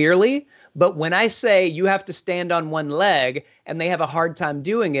words clearly, but when I say you have to stand on one leg and they have a hard time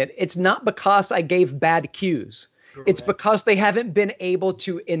doing it, it's not because I gave bad cues. Correct. It's because they haven't been able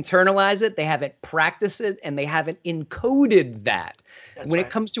to internalize it, they haven't practiced it, and they haven't encoded that. When it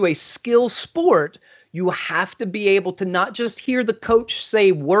comes to a skill sport, you have to be able to not just hear the coach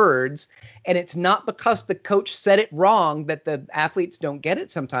say words, and it's not because the coach said it wrong that the athletes don't get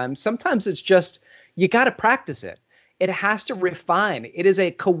it sometimes. Sometimes it's just you got to practice it. It has to refine. It is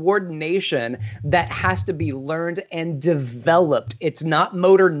a coordination that has to be learned and developed. It's not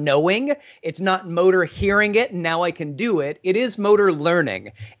motor knowing. It's not motor hearing it. Now I can do it. It is motor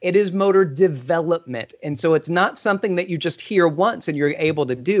learning. It is motor development. And so it's not something that you just hear once and you're able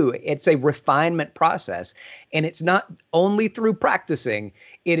to do. It's a refinement process. And it's not only through practicing.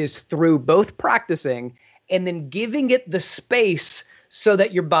 It is through both practicing and then giving it the space so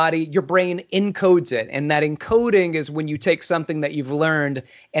that your brain encodes it. And that encoding is when you take something that you've learned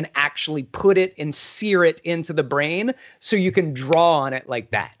and actually put it and sear it into the brain so you can draw on it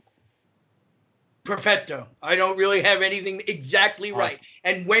like that. Perfecto. I don't really have anything exactly right.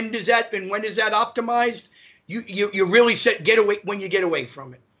 And when is that optimized? You really said when you get away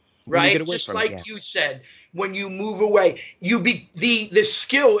from it. Right? Just like you said, when you move away, the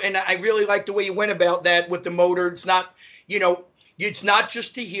skill, and I really like the way you went about that with the motor. It's not, it's not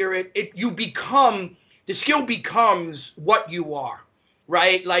just to hear it. The skill becomes what you are,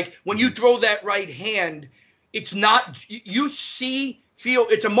 right? Like when you throw that right hand, it's not, you see, feel,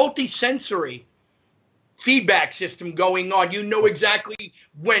 it's a multi-sensory feedback system going on. You know exactly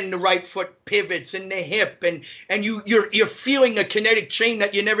when the right foot pivots and the hip, and you're feeling a kinetic chain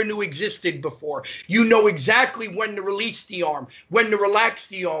that you never knew existed before. You know exactly when to release the arm, when to relax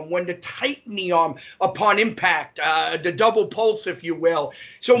the arm, when to tighten the arm upon impact, the double pulse, if you will.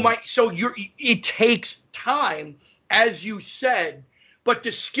 It takes time, as you said, but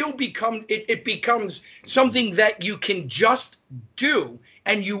the skill becomes something that you can just do,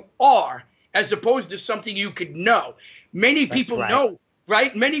 and you are, as opposed to something you could know. Many people know,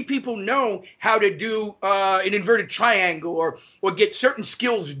 right? Many people know how to do an inverted triangle or get certain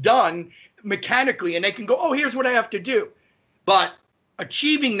skills done mechanically, and they can go, oh, here's what I have to do. But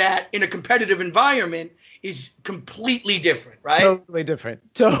achieving that in a competitive environment is completely different, right? Totally different.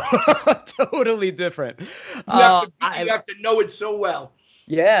 Totally different. You have to know it so well.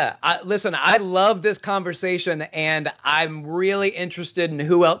 Yeah. Listen, I love this conversation, and I'm really interested in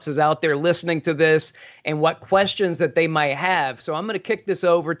who else is out there listening to this and what questions that they might have. So I'm going to kick this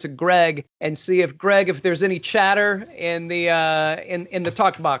over to Greg and see if there's any chatter in the in the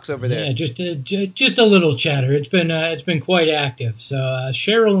talk box over there. Yeah, just a little chatter. It's been quite active. So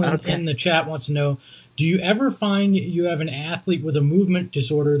Cheryl in the chat wants to know, do you ever find you have an athlete with a movement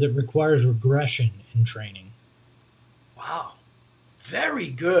disorder that requires regression in training? Wow. Very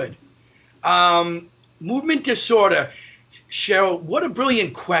good. Movement disorder. Cheryl, what a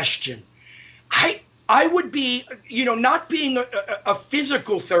brilliant question. I would be, not being a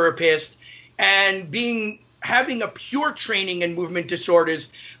physical therapist and having a pure training in movement disorders,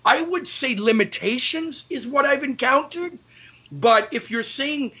 I would say limitations is what I've encountered. But if you're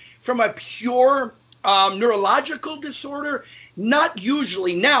saying from a pure neurological disorder, not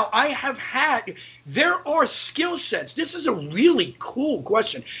usually. Now, there are skill sets. This is a really cool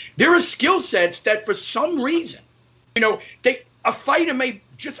question. There are skill sets that for some reason, a fighter may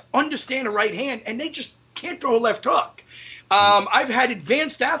just understand a right hand and they just can't throw a left hook. I've had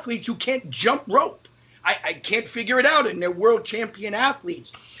advanced athletes who can't jump rope. I can't figure it out, and they're world champion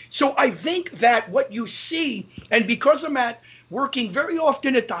athletes. So I think that what you see, and because I'm working very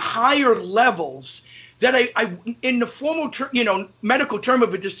often at the higher levels, that I in the formal medical term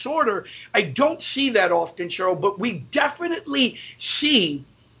of a disorder, I don't see that often, Cheryl, but we definitely see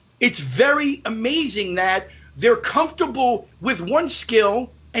it's very amazing that they're comfortable with one skill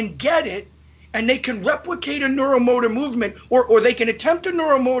and get it, and they can replicate a neuromotor movement, or they can attempt a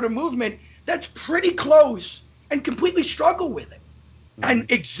neuromotor movement that's pretty close and completely struggle with it.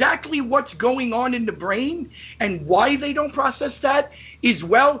 And exactly what's going on in the brain and why they don't process that is, a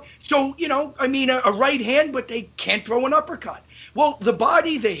right hand, but they can't throw an uppercut. Well, the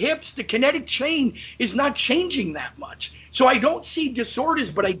body, the hips, the kinetic chain is not changing that much. So I don't see disorders,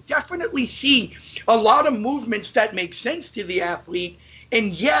 but I definitely see a lot of movements that make sense to the athlete,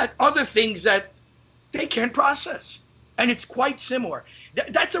 and yet other things that they can't process. And it's quite similar.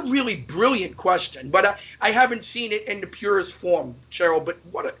 That's a really brilliant question, but I haven't seen it in the purest form, Cheryl. But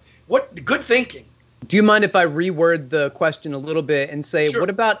what good thinking. Do you mind if I reword the question a little bit and say, Sure. What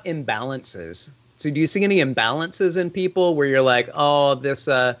about imbalances? So do you see any imbalances in people where you're like, oh, this,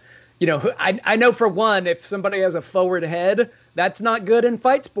 I know for one, if somebody has a forward head, that's not good in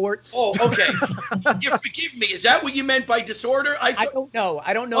fight sports. Oh, okay. You forgive me. Is that what you meant by disorder? I don't know.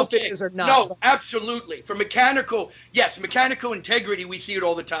 I don't know if it is or not. No, absolutely. For mechanical integrity, we see it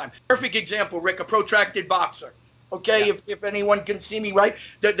all the time. Perfect example, Rick, a protracted boxer. Okay, yeah. If anyone can see me right,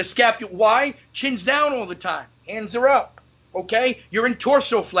 the scapula, why? Chin's down all the time. Hands are up. Okay, you're in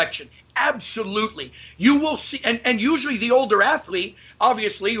torso flexion. Absolutely. You will see, and usually the older athlete,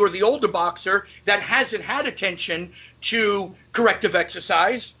 obviously, or the older boxer that hasn't had attention to corrective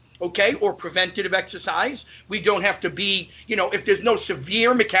exercise, okay, or preventative exercise. We don't have to be, if there's no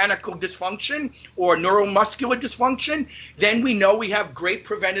severe mechanical dysfunction or neuromuscular dysfunction, then we know we have great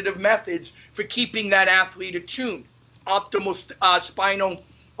preventative methods for keeping that athlete attuned. Optimal spinal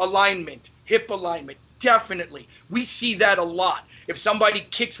alignment, hip alignment, definitely. We see that a lot. If somebody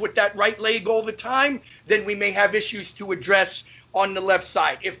kicks with that right leg all the time, then we may have issues to address on the left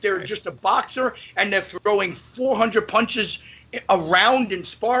side. If they're just a boxer and they're throwing 400 punches around in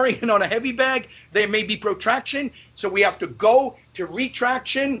sparring and on a heavy bag, there may be protraction. So we have to go to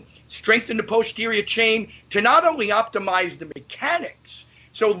retraction, strengthen the posterior chain to not only optimize the mechanics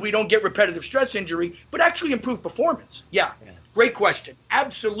so we don't get repetitive stress injury, but actually improve performance. Yeah. Great question.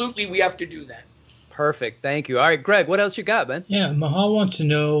 Absolutely, we have to do that. Perfect. Thank you. All right, Greg, what else you got, man? Yeah, Mahal wants to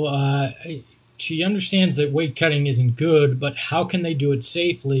know, she understands that weight cutting isn't good, but how can they do it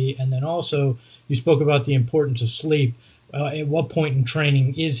safely? And then also, you spoke about the importance of sleep. At what point in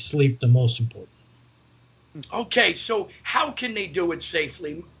training is sleep the most important? Okay, so how can they do it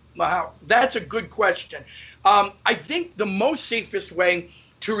safely, Mahal? That's a good question. I think the most safest way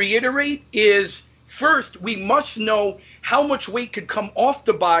to reiterate is, first, we must know how much weight could come off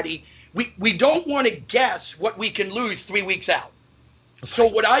the body. We don't want to guess what we can lose 3 weeks out. Okay. So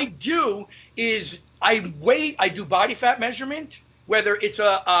what I do is I do body fat measurement, whether it's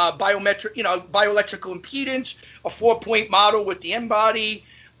a biometric, bioelectrical impedance, a 4-point model with the M-body,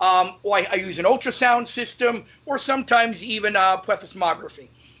 or I use an ultrasound system, or sometimes even plethysmography,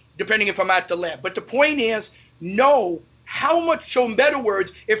 depending if I'm at the lab. But the point is, know how much, so in better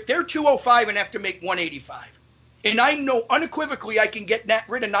words, if they're 205 and have to make 185, and I know unequivocally I can get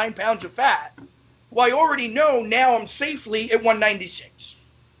rid of 9 pounds of fat, well, I already know now I'm safely at 196.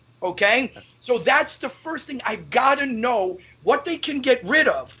 Okay? So that's the first thing. I've got to know what they can get rid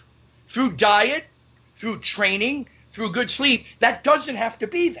of through diet, through training, through good sleep. That doesn't have to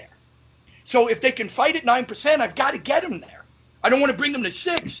be there. So if they can fight at 9%, I've got to get them there. I don't want to bring them to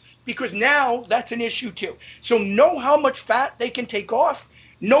 6 because now that's an issue too. So know how much fat they can take off,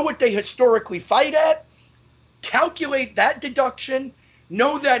 know what they historically fight at, calculate that deduction,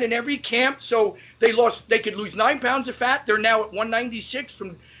 know that in every camp, so they could lose 9 pounds of fat. They're now at 196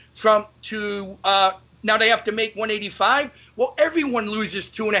 now they have to make 185. Well, everyone loses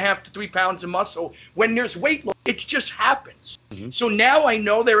 2.5 to 3 pounds of muscle when there's weight loss. It just happens. Mm-hmm. So now I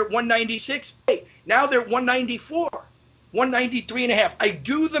know they're at 196. Hey, now they're at 194, 193.5. I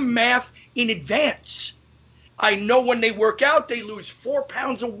do the math in advance. I know when they work out, they lose 4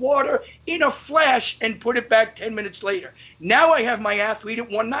 pounds of water in a flash and put it back 10 minutes later. Now I have my athlete at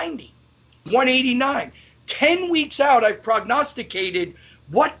 190, 189. 10 weeks out, I've prognosticated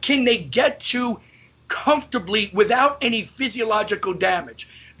what can they get to comfortably without any physiological damage.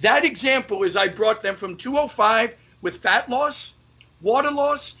 That example is I brought them from 205 with fat loss, water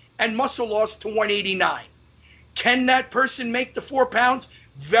loss, and muscle loss to 189. Can that person make the 4 pounds?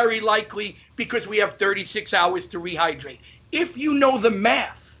 Very likely, because we have 36 hours to rehydrate. If you know the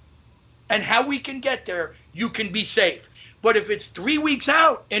math and how we can get there, you can be safe. But if it's 3 weeks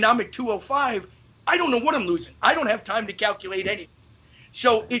out and I'm at 205, I don't know what I'm losing. I don't have time to calculate anything.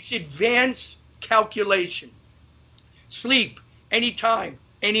 So it's advanced calculation. Sleep, anytime,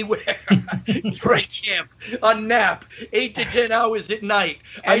 anywhere. Great champ. A nap, 8 to 10 hours at night.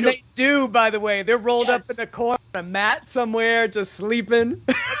 And they do, by the way. They're rolled up in a corner on a mat somewhere, just sleeping.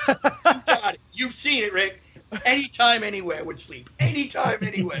 You got it. You've seen it, Rick. Anytime, anywhere with sleep. Anytime,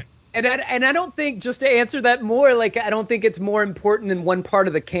 anywhere. And I don't think, just to answer that more, like I don't think it's more important in one part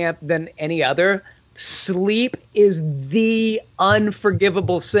of the camp than any other. Sleep is the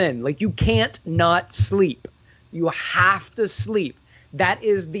unforgivable sin. Like you can't not sleep. You have to sleep. That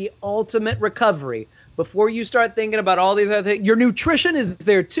is the ultimate recovery. Before you start thinking about all these other things, your nutrition is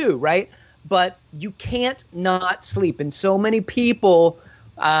there too, right? But you can't not sleep. And so many people,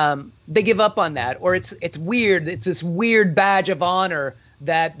 they give up on that, or it's weird. It's this weird badge of honor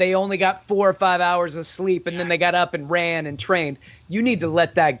that they only got 4 or 5 hours of sleep and then they got up and ran and trained. You need to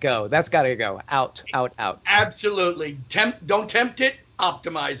let that go. That's got to go out. Absolutely. Don't tempt it.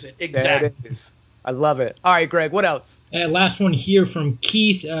 Optimize it. Exactly. There it is. I love it. All right, Greg, what else? Last one here from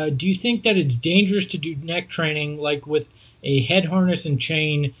Keith. Do you think that it's dangerous to do neck training like with a head harness and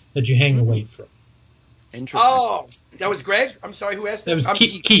chain that you hang a weight from? Interesting. Oh, that was Greg? I'm sorry, who asked that? That was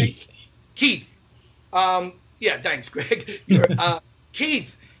Keith. Keith. Yeah, thanks, Greg.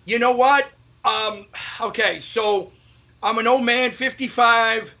 Keith, you know what? Okay, so I'm an old man,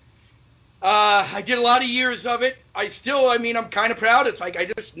 55. I did a lot of years of it. I'm kind of proud. It's like I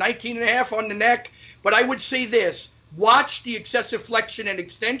just 19 and a half on the neck. But I would say this. Watch the excessive flexion and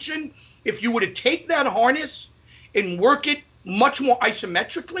extension. If you were to take that harness and work it much more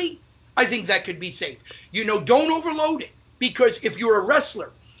isometrically, I think that could be safe. Don't overload it. Because if you're a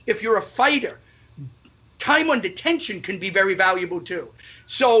wrestler, if you're a fighter, time under tension can be very valuable too.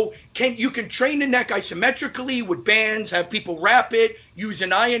 So you can train the neck isometrically with bands, have people wrap it, use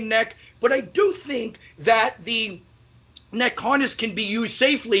an iron neck. But I do think that the neck harness can be used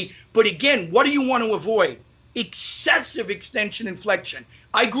safely. But again, what do you want to avoid? excessive extension and flexion.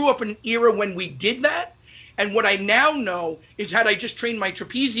 I grew up in an era when we did that. And what I now know is had I just trained my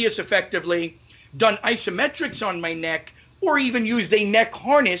trapezius effectively, done isometrics on my neck, or even used a neck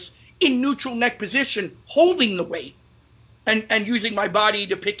harness in neutral neck position, holding the weight and using my body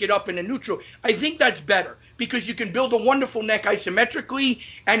to pick it up in a neutral, I think that's better because you can build a wonderful neck isometrically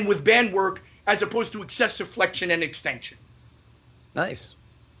and with band work as opposed to excessive flexion and extension. Nice.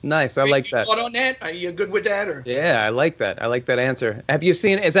 I like that. Thought on that? Are you good with that? Or? Yeah, I like that. I like that answer. Have you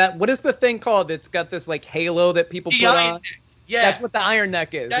seen, what is the thing called? It's got this like halo that people put on. Neck. Yeah. That's what the iron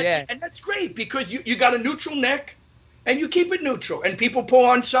neck is. Yeah. And that's great because you got a neutral neck and you keep it neutral and people pull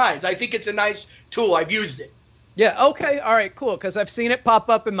on sides. I think it's a nice tool. I've used it. Yeah, okay, all right, cool, because I've seen it pop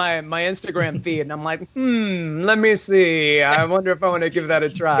up in my Instagram feed, and I'm like, let me see. I wonder if I want to give that a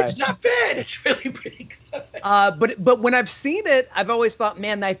try. It's not bad. It's really pretty good. But when I've seen it, I've always thought,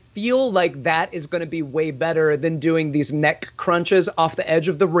 man, I feel like that is going to be way better than doing these neck crunches off the edge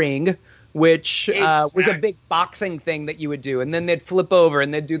of the ring, which was a big boxing thing that you would do. And then they'd flip over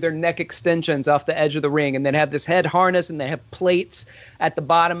and they'd do their neck extensions off the edge of the ring. And they'd have this head harness and they have plates at the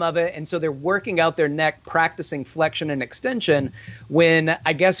bottom of it. And so they're working out their neck, practicing flexion and extension. When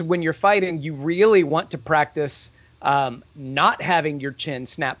I guess when you're fighting, you really want to practice not having your chin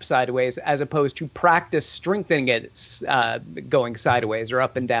snap sideways as opposed to practice strengthening it going sideways or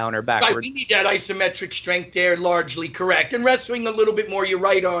up and down or backwards. Right, we need that isometric strength there, largely correct. And wrestling a little bit more, you're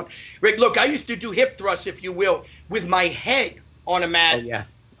right on. Rick, look, I used to do hip thrusts, if you will, with my head on a mat.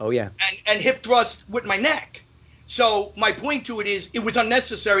 Oh, yeah. And hip thrust with my neck. So my point to it is it was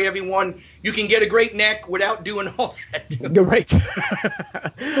unnecessary, everyone. You can get a great neck without doing all that. Right.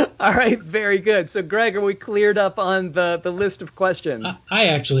 All right. Very good. So, Greg, are we cleared up on the list of questions? I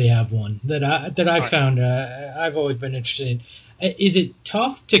actually have one that I found I've always been interested in. Is it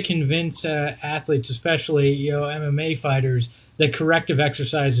tough to convince athletes, especially MMA fighters, that corrective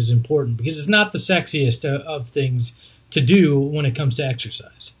exercise is important? Because it's not the sexiest of things to do when it comes to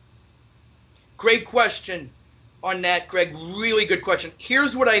exercise. Great question on that, Greg. Really good question.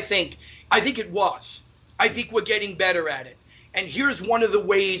 Here's what I think. I think it was. I think we're getting better at it. And here's one of the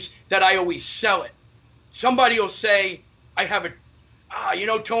ways that I always sell it. Somebody will say, I have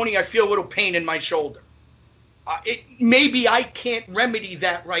Tony, I feel a little pain in my shoulder. Maybe I can't remedy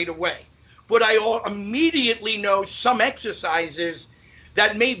that right away. But I immediately know some exercises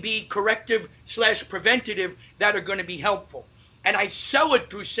that may be corrective / preventative that are going to be helpful. And I sell it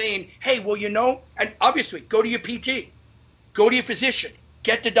through saying, hey, well, and obviously go to your PT, go to your physician,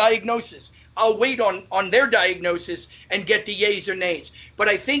 get the diagnosis. I'll wait on their diagnosis and get the yays or nays. But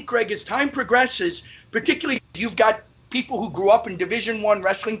I think, Greg, as time progresses, particularly if you've got people who grew up in Division I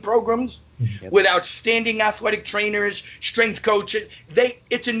wrestling programs with outstanding athletic trainers, strength coaches,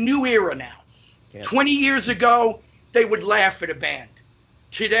 it's a new era now. 20 years ago, they would laugh at a band.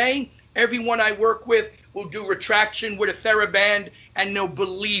 Today, everyone I work with will do retraction with a TheraBand, and they'll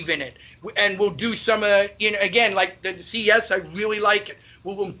believe in it. And we'll do some, again, like the CS, I really like it.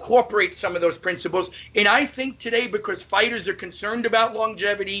 We'll incorporate some of those principles. And I think today, because fighters are concerned about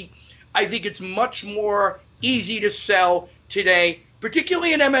longevity, I think it's much more easy to sell today,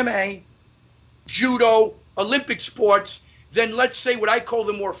 particularly in MMA, judo, Olympic sports, than let's say what I call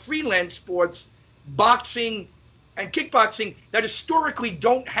the more freelance sports, boxing and kickboxing, that historically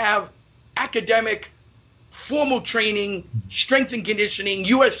don't have academic formal training, strength and conditioning,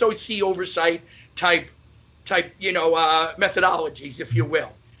 USOC oversight type methodologies, if you will.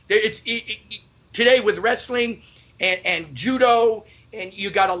 Today with wrestling and judo, and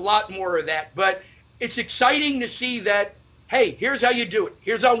you got a lot more of that. But it's exciting to see that, hey, here's how you do it.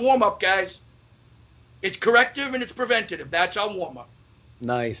 Here's our warm-up, guys. It's corrective and it's preventative. That's our warm-up.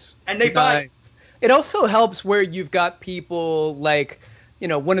 Nice. And they buy it. It also helps where you've got people like,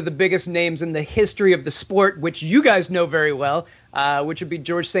 one of the biggest names in the history of the sport, which you guys know very well, which would be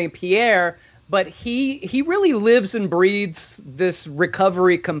George St. Pierre. But he really lives and breathes this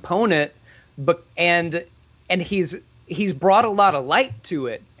recovery component, and he's brought a lot of light to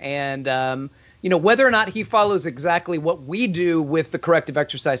it. And whether or not he follows exactly what we do with the corrective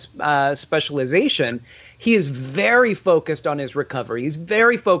exercise specialization, he is very focused on his recovery. He's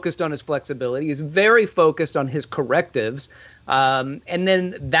very focused on his flexibility. He's very focused on his correctives. And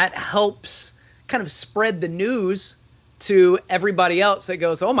then that helps kind of spread the news to everybody else that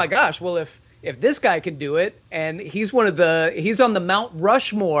goes, oh my gosh, well, if this guy can do it and he's on the Mount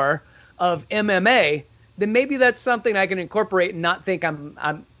Rushmore of MMA, then maybe that's something I can incorporate and not think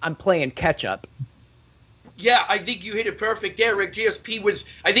I'm playing catch up. Yeah, I think you hit it perfect there, Rick. GSP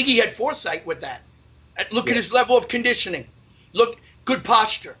I think he had foresight with that. Look at his level of conditioning. Look, good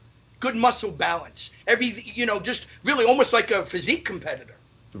posture, good muscle balance, just really almost like a physique competitor.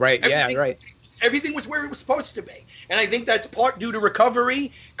 Right. Everything, right. Everything was where it was supposed to be. And I think that's part due to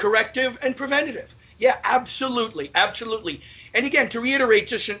recovery, corrective, and preventative. Yeah, absolutely. Absolutely. And again, to reiterate,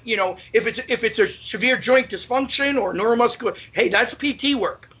 just, if it's a severe joint dysfunction or neuromuscular, hey, that's PT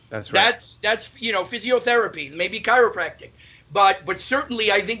work. That's right. That's physiotherapy, maybe chiropractic. But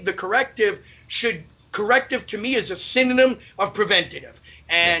certainly I think the corrective to me is a synonym of preventative.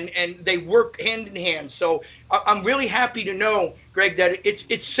 And they work hand in hand. So I'm really happy to know, Greg, that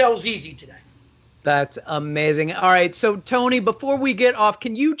it sells easy today. That's amazing. All right. So, Tony, before we get off,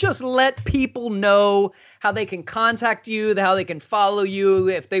 can you just let people know how they can contact you, how they can follow you,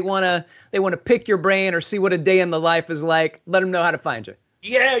 if they want to pick your brain or see what a day in the life is like? Let them know how to find you.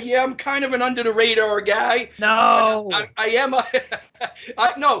 Yeah, I'm kind of an under the radar guy. No, I am.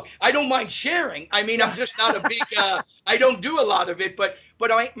 No, I don't mind sharing. I mean, I'm just not a big. I don't do a lot of it, but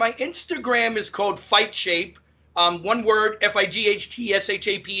my Instagram is called Fight Shape. One word,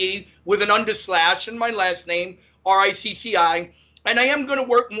 FIGHTSHAPE with an underslash, and my last name RICCI. And I am going to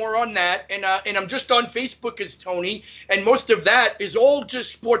work more on that. And I'm just on Facebook as Tony, and most of that is all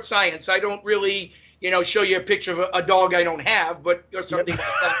just sports science. I don't really, show you a picture of a dog I don't have, or something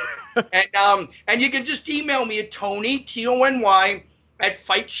like that. And you can just email me at Tony, TONY, at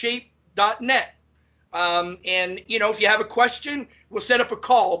fightshape.net. And if you have a question, we'll set up a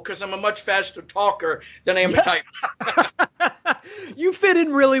call because I'm a much faster talker than I am a typer. You fit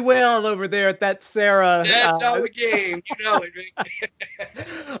in really well over there at that Sarah. That's our game. You know it, right?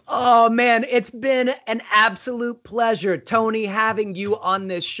 Oh, man, it's been an absolute pleasure, Tony, having you on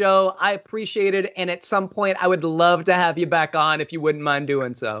this show. I appreciate it. And at some point, I would love to have you back on if you wouldn't mind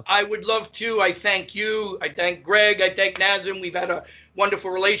doing so. I would love to. I thank you. I thank Greg. I thank Nazem. We've had a wonderful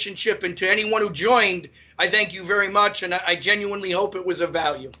relationship. And to anyone who joined, I thank you very much. And I genuinely hope it was of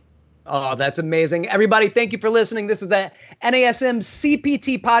value. Oh, that's amazing. Everybody, thank you for listening. This is the NASM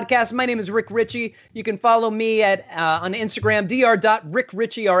CPT podcast. My name is Rick Ritchie. You can follow me on Instagram,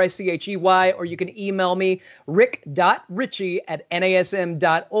 dr.rickritchie, RICHEY, or you can email me,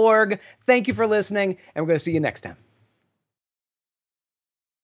 rick.ritchie@nasm.org. Thank you for listening, and we're going to see you next time.